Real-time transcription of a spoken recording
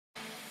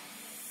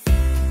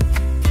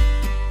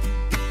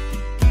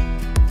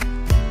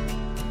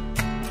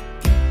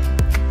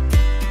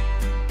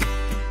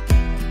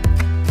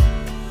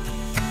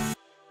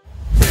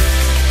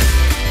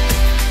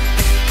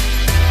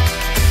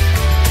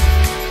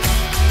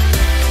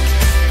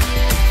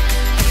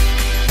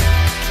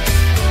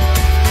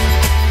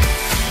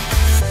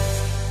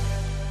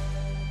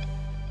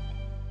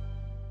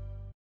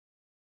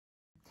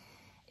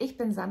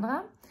bin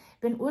Sandra,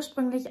 bin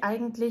ursprünglich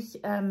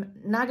eigentlich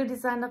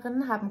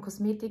Nageldesignerin, habe ein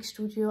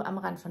Kosmetikstudio am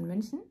Rand von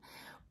München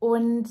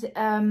und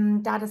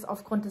da das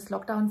aufgrund des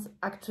Lockdowns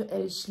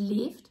aktuell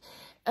schläft,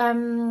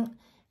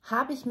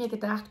 habe ich mir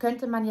gedacht,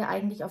 könnte man ja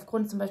eigentlich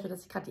aufgrund zum Beispiel,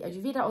 dass ich gerade die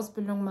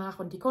Ayurveda-Ausbildung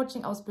mache und die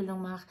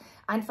Coaching-Ausbildung mache,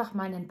 einfach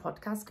mal einen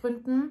Podcast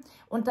gründen,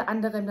 unter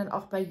anderem dann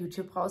auch bei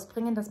YouTube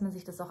rausbringen, dass man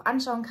sich das auch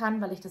anschauen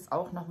kann, weil ich das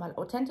auch nochmal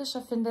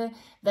authentischer finde,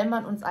 wenn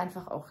man uns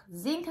einfach auch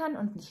sehen kann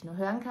und nicht nur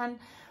hören kann.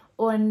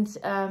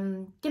 Und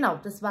genau,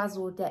 das war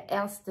so der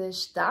erste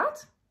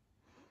Start.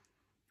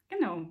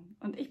 Genau,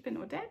 und ich bin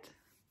Odette.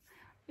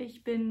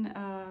 Ich bin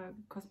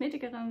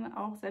Kosmetikerin,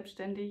 auch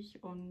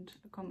selbstständig und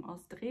komme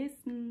aus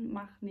Dresden,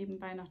 mache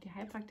nebenbei noch die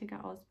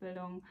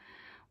Heilpraktiker-Ausbildung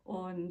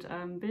und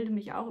bilde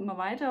mich auch immer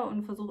weiter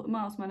und versuche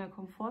immer aus meiner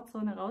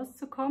Komfortzone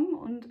rauszukommen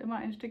und immer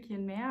ein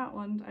Stückchen mehr.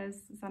 Und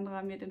als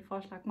Sandra mir den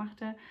Vorschlag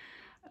machte,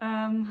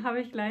 habe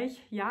ich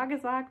gleich Ja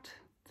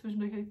gesagt.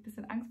 Zwischendurch habe ich ein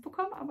bisschen Angst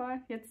bekommen, aber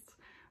jetzt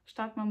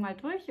starten wir mal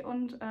durch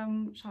und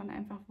schauen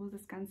einfach, wo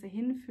das Ganze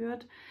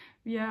hinführt.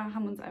 Wir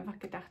haben uns einfach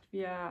gedacht,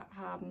 wir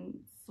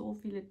haben so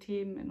viele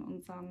Themen in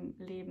unserem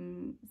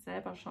Leben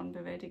selber schon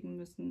bewältigen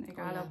müssen,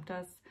 egal ob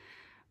das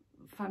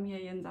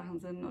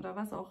Familiensachen sind oder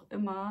was auch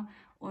immer.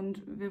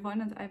 Und wir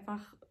wollen uns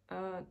einfach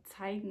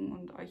zeigen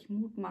und euch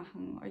Mut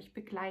machen, euch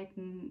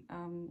begleiten.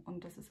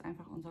 Und das ist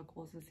einfach unser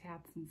großes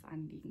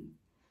Herzensanliegen.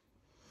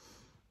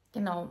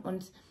 Genau,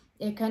 und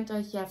ihr könnt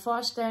euch ja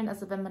vorstellen,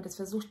 also wenn man das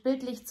versucht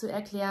bildlich zu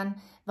erklären,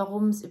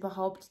 warum es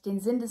überhaupt den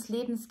Sinn des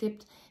Lebens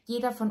gibt.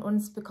 Jeder von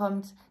uns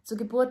bekommt zur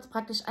Geburt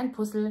praktisch ein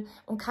Puzzle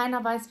und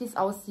keiner weiß, wie es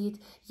aussieht.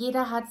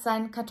 Jeder hat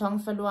seinen Karton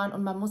verloren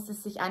und man muss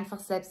es sich einfach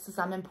selbst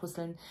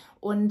zusammenpuzzeln.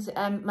 Und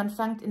man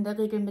fängt in der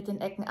Regel mit den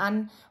Ecken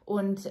an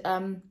und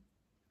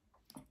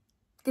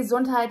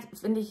Gesundheit,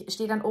 finde ich,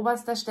 steht an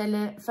oberster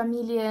Stelle,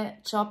 Familie,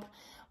 Job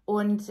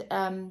und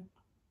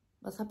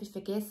was habe ich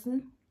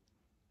vergessen?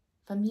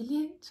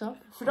 Familie, Job,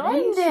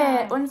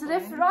 Freunde, unsere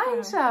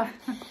Freundschaft.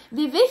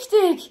 Wie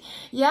wichtig!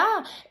 Ja,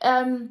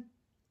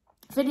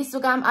 finde ich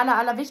sogar am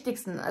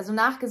allerwichtigsten, also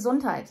nach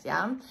Gesundheit,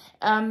 ja.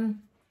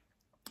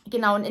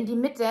 Genau, und in die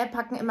Mitte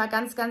packen immer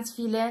ganz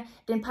viele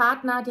den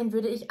Partner, den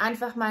würde ich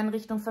einfach mal in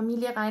Richtung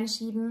Familie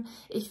reinschieben.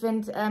 Ich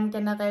finde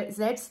generell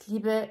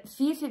Selbstliebe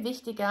viel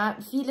wichtiger.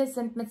 Viele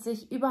sind mit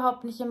sich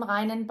überhaupt nicht im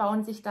Reinen,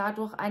 bauen sich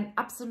dadurch ein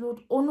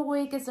absolut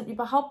unruhiges und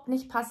überhaupt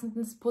nicht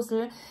passendes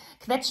Puzzle,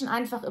 quetschen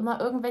einfach immer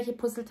irgendwelche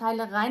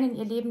Puzzleteile rein in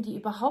ihr Leben, die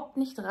überhaupt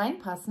nicht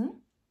reinpassen.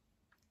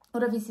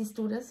 Oder wie siehst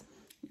du das?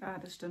 Ja,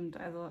 das stimmt.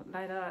 Also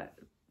leider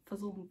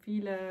versuchen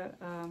viele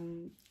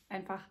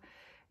einfach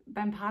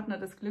beim Partner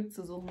das Glück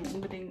zu suchen,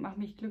 unbedingt mach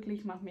mich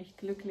glücklich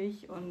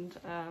und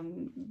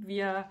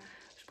wir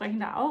sprechen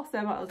da auch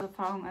selber aus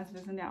Erfahrung, also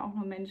wir sind ja auch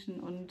nur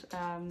Menschen und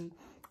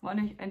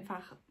wollen euch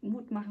einfach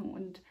Mut machen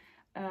und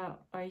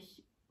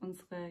euch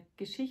unsere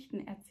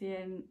Geschichten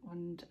erzählen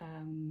und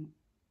an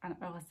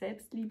eurer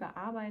Selbstliebe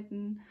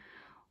arbeiten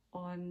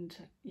und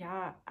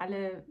ja,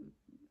 alle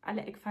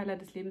Eckpfeiler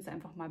des Lebens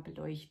einfach mal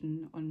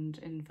beleuchten und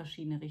in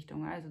verschiedene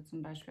Richtungen. Also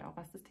zum Beispiel auch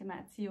was das Thema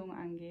Erziehung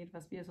angeht,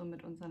 was wir so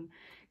mit unseren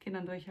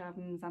Kindern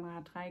durchhaben. Sandra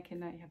hat 3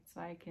 Kinder, ich habe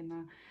 2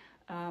 Kinder.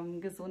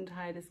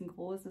 Gesundheit ist ein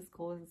großes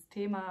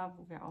Thema,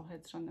 wo wir auch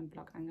jetzt schon im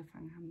Blog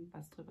angefangen haben,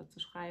 was drüber zu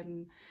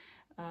schreiben.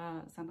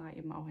 Sandra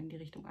eben auch in die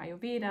Richtung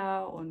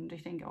Ayurveda und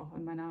ich denke auch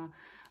in meiner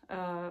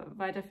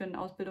weiterführenden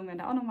Ausbildung werden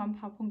da auch nochmal ein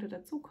paar Punkte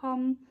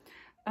dazukommen.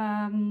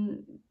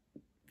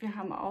 Wir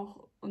haben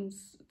auch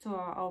uns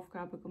zur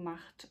Aufgabe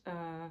gemacht,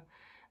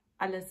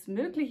 alles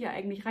Mögliche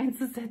eigentlich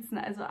reinzusetzen.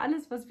 Also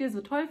alles, was wir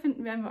so toll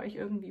finden, werden wir euch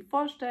irgendwie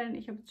vorstellen.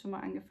 Ich habe jetzt schon mal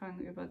angefangen,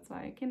 über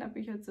 2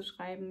 Kinderbücher zu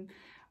schreiben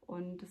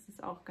und das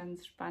ist auch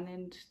ganz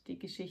spannend, die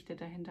Geschichte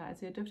dahinter.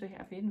 Also ihr dürft euch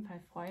auf jeden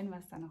Fall freuen,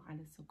 was da noch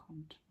alles so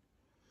kommt.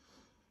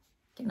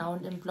 Genau,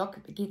 und im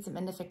Blog geht es im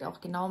Endeffekt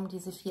auch genau um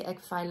diese 4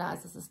 Eckpfeiler.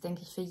 Also es ist,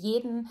 denke ich, für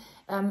jeden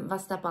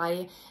was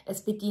dabei.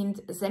 Es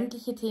bedient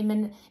sämtliche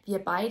Themen. Wir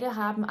beide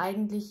haben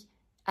eigentlich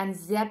ein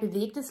sehr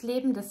bewegtes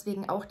Leben,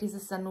 deswegen auch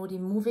dieses SanOdi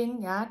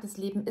Moving, ja, das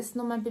Leben ist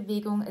nun mal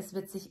Bewegung, es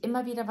wird sich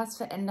immer wieder was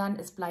verändern,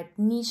 es bleibt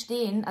nie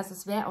stehen, also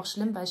es wäre auch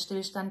schlimm, weil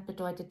Stillstand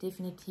bedeutet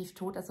definitiv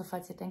Tod, also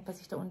falls ihr denkt, was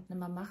ich da unten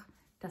immer mache,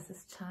 das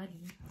ist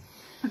Charlie.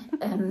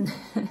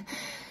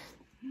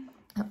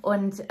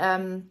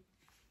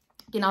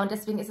 Genau, und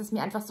deswegen ist es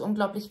mir einfach so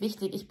unglaublich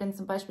wichtig. Ich bin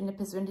zum Beispiel eine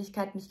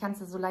Persönlichkeit, mich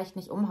kannst du so leicht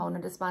nicht umhauen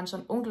und es waren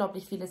schon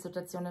unglaublich viele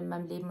Situationen in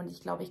meinem Leben und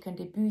ich glaube, ich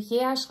könnte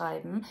Bücher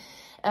schreiben,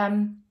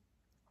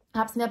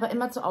 habe es mir aber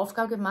immer zur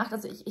Aufgabe gemacht,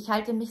 also ich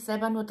halte mich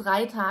selber nur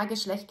 3 Tage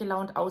schlecht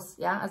gelaunt aus,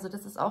 ja, also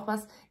das ist auch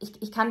was,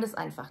 ich kann das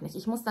einfach nicht.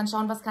 Ich muss dann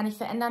schauen, was kann ich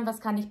verändern,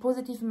 was kann ich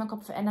positiv in meinem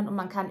Kopf verändern und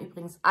man kann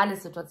übrigens alle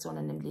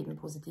Situationen im Leben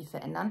positiv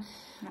verändern.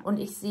 Ja. Und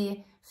ich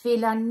sehe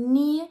Fehler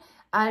nie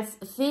als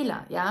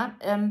Fehler, ja,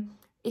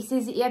 ich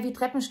sehe sie eher wie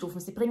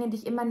Treppenstufen, sie bringen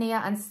dich immer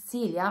näher ans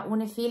Ziel, ja,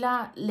 ohne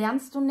Fehler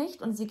lernst du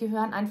nicht und sie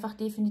gehören einfach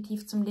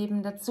definitiv zum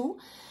Leben dazu.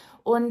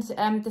 Und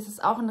das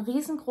ist auch ein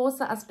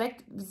riesengroßer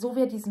Aspekt, wieso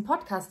wir diesen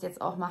Podcast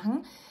jetzt auch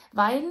machen,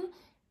 weil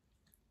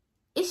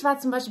ich war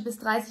zum Beispiel bis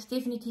 30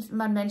 definitiv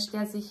immer ein Mensch,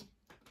 der sich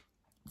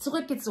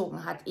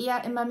zurückgezogen hat,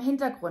 eher immer im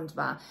Hintergrund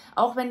war.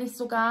 Auch wenn ich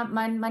sogar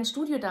mein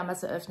Studio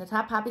damals eröffnet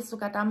habe, habe ich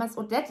sogar damals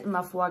Odette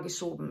immer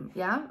vorgeschoben.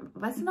 Ja,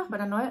 weißt du noch, bei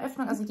der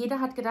Neueröffnung, also jeder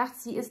hat gedacht,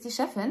 sie ist die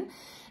Chefin,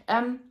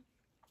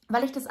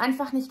 weil ich das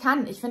einfach nicht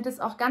kann. Ich finde es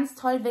auch ganz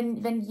toll,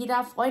 wenn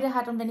jeder Freude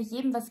hat und wenn ich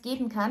jedem was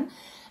geben kann.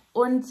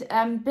 Und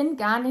bin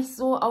gar nicht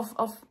so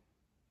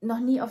noch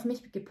nie auf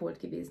mich gepolt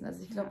gewesen.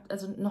 Also ich glaube,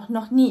 also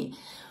noch nie.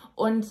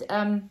 Und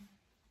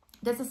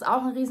das ist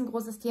auch ein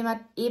riesengroßes Thema,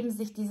 eben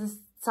sich dieses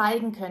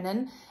zeigen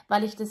können,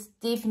 weil ich das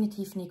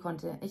definitiv nie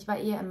konnte. Ich war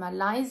eher immer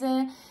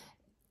leise,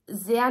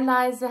 sehr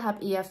leise,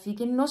 habe eher viel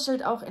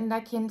genuschelt auch in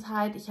der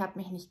Kindheit. Ich habe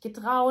mich nicht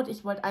getraut.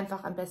 Ich wollte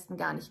einfach am besten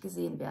gar nicht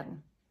gesehen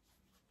werden.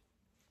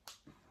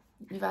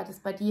 Wie war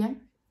das bei dir?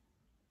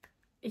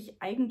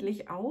 Ich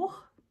eigentlich auch.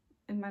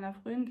 In meiner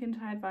frühen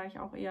Kindheit war ich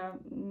auch eher,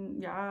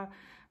 ja,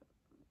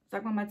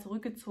 sagen wir mal,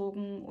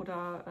 zurückgezogen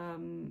oder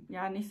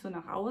ja, nicht so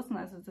nach außen,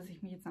 also dass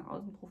ich mich jetzt nach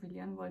außen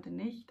profilieren wollte,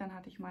 nicht. Dann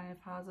hatte ich mal eine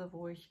Phase,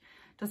 wo ich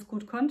das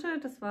gut konnte.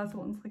 Das war so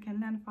unsere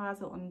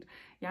Kennenlernphase und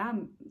ja,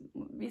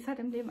 wie es halt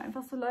im Leben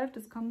einfach so läuft,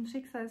 es kommen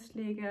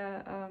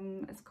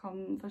Schicksalsschläge, es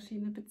kommen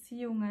verschiedene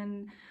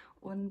Beziehungen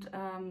und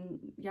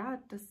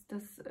ja, das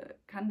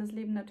kann das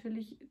Leben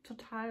natürlich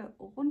total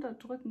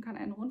runterdrücken, kann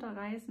einen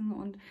runterreißen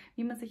und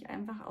wie man sich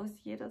einfach aus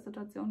jeder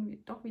Situation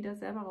doch wieder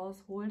selber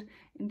rausholt,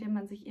 indem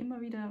man sich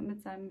immer wieder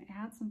mit seinem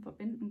Herzen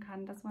verbinden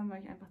kann. Das wollen wir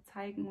euch einfach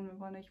zeigen und wir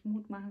wollen euch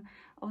Mut machen.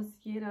 Aus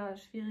jeder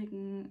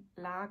schwierigen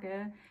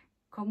Lage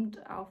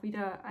kommt auch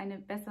wieder eine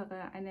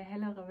bessere, eine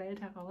hellere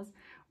Welt heraus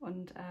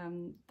und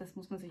das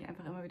muss man sich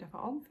einfach immer wieder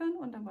vor Augen führen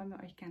und da wollen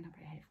wir euch gerne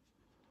dabei helfen.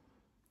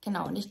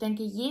 Genau, und ich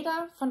denke,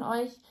 jeder von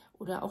euch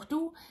oder auch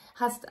du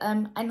hast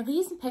ein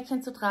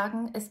Riesenpäckchen zu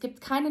tragen. Es gibt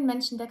keinen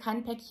Menschen, der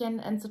kein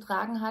Päckchen zu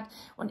tragen hat.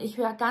 Und ich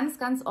höre ganz,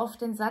 ganz oft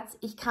den Satz,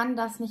 ich kann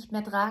das nicht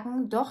mehr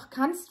tragen. Doch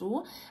kannst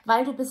du,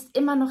 weil du bist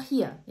immer noch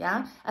hier.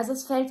 Ja? Also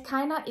es fällt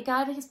keiner,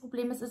 egal welches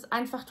Problem es ist,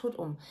 einfach tot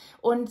um.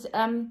 Und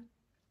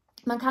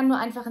man kann nur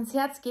einfach ins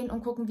Herz gehen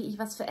und gucken, wie ich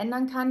was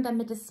verändern kann,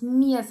 damit es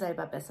mir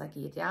selber besser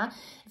geht. Ja?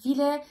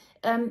 Viele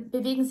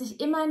bewegen sich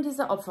immer in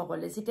dieser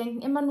Opferrolle. Sie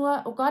denken immer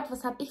nur, oh Gott,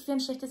 was habe ich für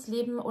ein schlechtes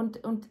Leben und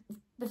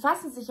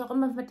befassen sich auch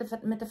immer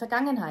mit der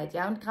Vergangenheit.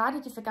 Ja? Und gerade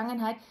die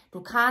Vergangenheit,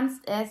 du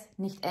kannst es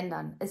nicht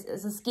ändern.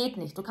 Es geht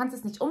nicht. Du kannst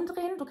es nicht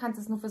umdrehen, du kannst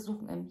es nur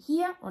versuchen, im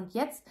Hier und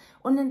Jetzt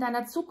und in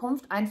deiner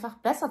Zukunft einfach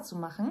besser zu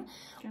machen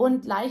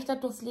und leichter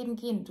durchs Leben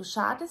gehen. Du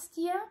schadest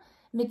dir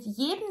mit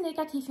jedem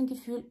negativen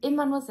Gefühl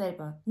immer nur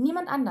selber,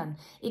 niemand anderen.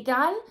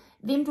 Egal,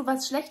 wem du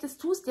was Schlechtes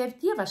tust, der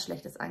dir was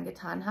Schlechtes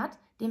angetan hat,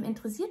 dem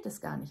interessiert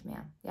es gar nicht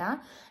mehr. Ja?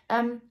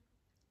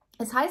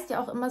 Es heißt ja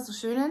auch immer so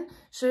schön,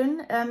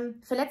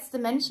 verletzte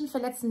Menschen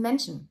verletzen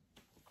Menschen.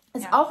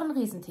 Ist auch ein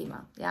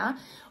Riesenthema. Ja?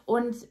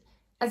 Und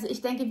also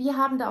ich denke, wir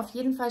haben da auf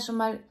jeden Fall schon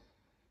mal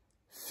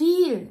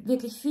viel,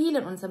 wirklich viel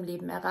in unserem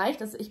Leben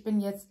erreicht. Also ich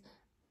bin jetzt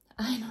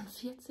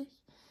 41.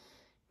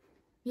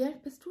 Wie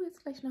alt bist du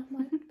jetzt gleich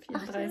nochmal?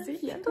 34.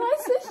 34.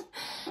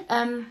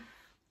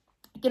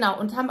 Genau,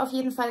 und haben auf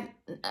jeden Fall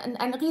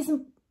ein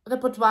riesen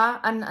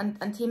Repertoire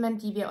an Themen,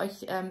 die wir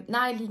euch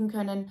nahelegen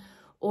können.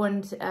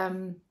 Und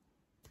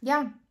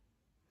ja.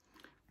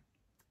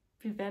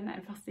 Wir werden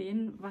einfach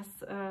sehen, was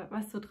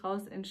so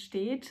draus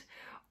entsteht.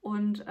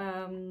 Und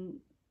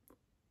wir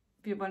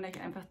wollen euch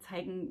einfach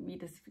zeigen, wie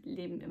das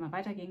Leben immer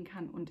weitergehen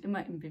kann und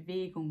immer in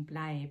Bewegung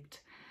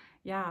bleibt.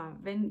 Ja,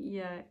 wenn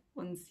ihr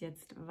uns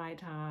jetzt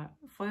weiter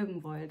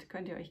folgen wollt,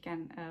 könnt ihr euch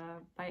gern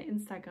bei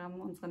Instagram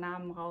unsere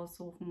Namen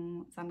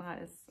raussuchen. Sandra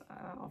ist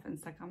auf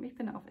Instagram, ich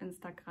bin auf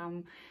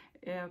Instagram.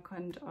 Ihr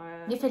könnt...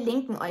 wir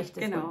verlinken euch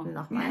das unten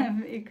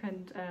nochmal. Ihr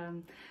könnt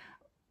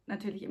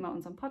natürlich immer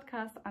unseren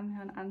Podcast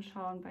anhören,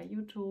 anschauen bei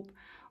YouTube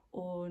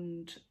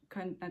und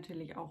könnt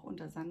natürlich auch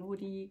unter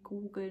SanOdi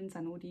googeln,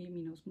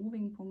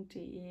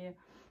 sanodi-moving.de.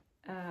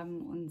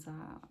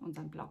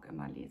 Unseren Blog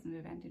immer lesen.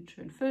 Wir werden den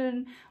schön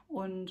füllen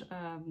und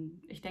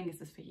ich denke,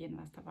 es ist für jeden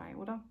was dabei,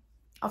 oder?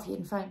 Auf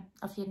jeden Fall,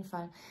 auf jeden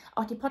Fall.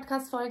 Auch die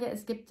Podcast-Folge,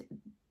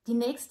 die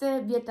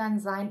nächste wird dann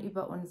sein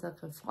über unsere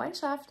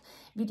Freundschaft,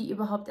 wie die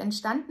überhaupt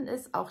entstanden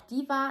ist. Auch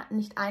die war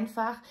nicht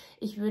einfach.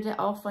 Ich würde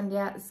auch von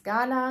der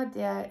Skala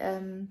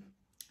der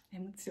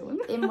Emotionen,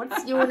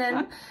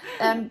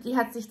 die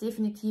hat sich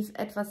definitiv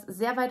etwas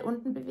sehr weit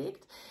unten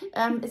bewegt,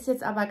 ist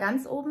jetzt aber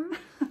ganz oben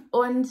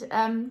und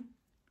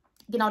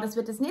genau, das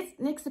wird das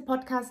nächste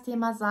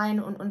Podcast-Thema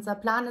sein und unser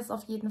Plan ist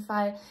auf jeden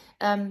Fall,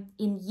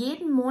 ihn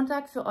jeden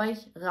Montag für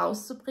euch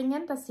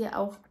rauszubringen, dass ihr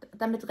auch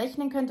damit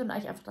rechnen könnt und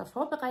euch einfach darauf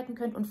vorbereiten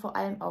könnt und vor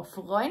allem auch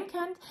freuen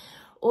könnt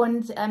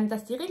und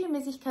dass die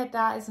Regelmäßigkeit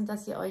da ist und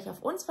dass ihr euch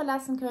auf uns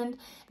verlassen könnt.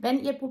 Wenn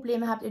ihr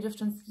Probleme habt, ihr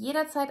dürft uns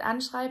jederzeit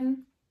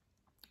anschreiben.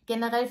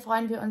 Generell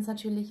freuen wir uns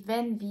natürlich,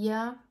 wenn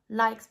wir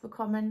Likes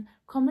bekommen,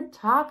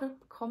 Kommentare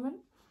bekommen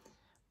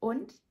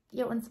und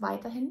ihr uns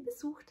weiterhin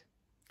besucht.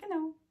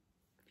 Genau.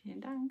 Vielen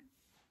Dank.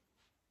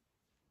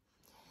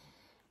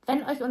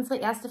 Wenn euch unsere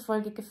erste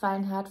Folge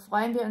gefallen hat,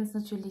 freuen wir uns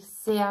natürlich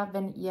sehr,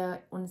 wenn ihr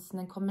uns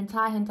einen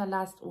Kommentar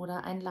hinterlasst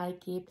oder ein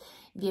Like gebt.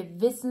 Wir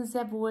wissen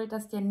sehr wohl,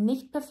 dass der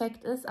nicht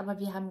perfekt ist, aber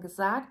wir haben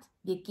gesagt,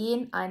 wir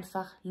gehen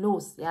einfach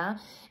los. Ja?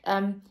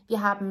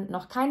 Wir haben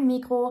noch kein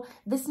Mikro,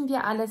 wissen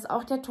wir alles,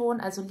 auch der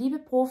Ton. Also liebe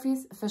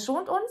Profis,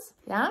 verschont uns.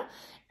 Ja?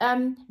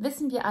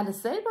 Wissen wir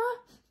alles selber?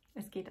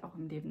 Es geht auch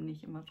im Leben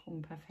nicht immer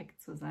darum, perfekt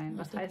zu sein.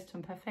 Was heißt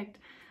schon perfekt?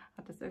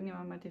 Hat das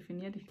irgendjemand mal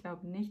definiert? Ich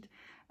glaube nicht.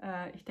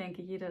 Ich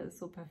denke, jeder ist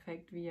so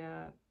perfekt, wie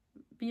er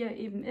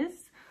eben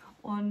ist.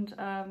 Und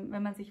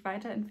wenn man sich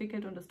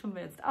weiterentwickelt, und das tun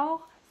wir jetzt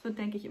auch, es wird,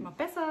 denke ich, immer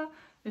besser.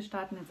 Wir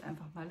starten jetzt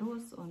einfach mal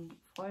los und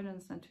freuen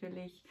uns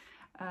natürlich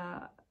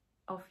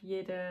auf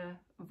jede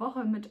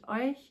Woche mit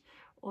euch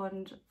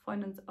und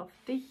freuen uns auf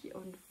dich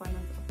und freuen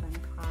uns auf deine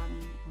Fragen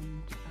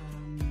und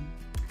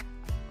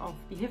auf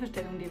die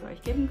Hilfestellung, die wir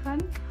euch geben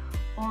können.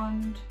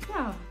 Und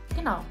ja.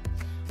 Genau.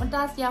 Und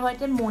da es ja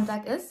heute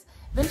Montag ist,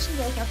 wünschen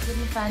wir euch auf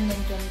jeden Fall einen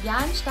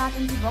genialen Start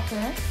in die Woche.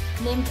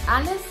 Nehmt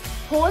alles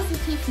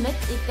positiv mit,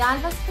 egal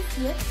was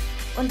passiert.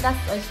 Und lasst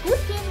es euch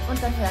gut gehen.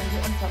 Und dann hören wir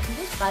uns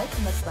hoffentlich bald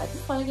in der zweiten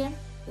Folge.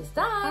 Bis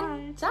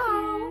dann. Ciao.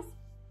 Tschüss.